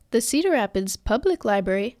The Cedar Rapids Public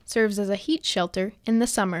Library serves as a heat shelter in the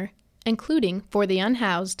summer, including for the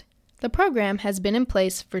unhoused. The program has been in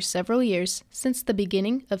place for several years since the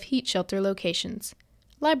beginning of heat shelter locations.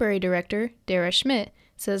 Library Director Dara Schmidt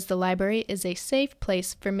says the library is a safe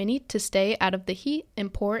place for many to stay out of the heat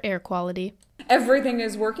and poor air quality. Everything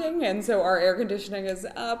is working, and so our air conditioning is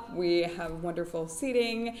up. We have wonderful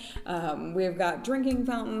seating. We've got drinking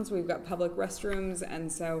fountains. We've got public restrooms,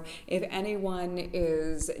 and so if anyone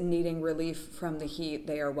is needing relief from the heat,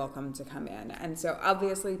 they are welcome to come in. And so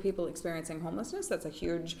obviously people experiencing homelessness, that's a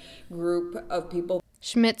huge group of people.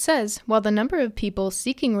 Schmidt says while the number of people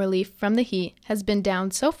seeking relief from the heat has been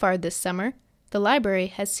down so far this summer, the library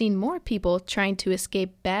has seen more people trying to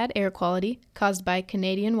escape bad air quality caused by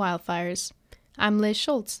Canadian wildfires. I'm Liz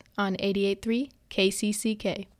Schultz on 88.3 KCCK.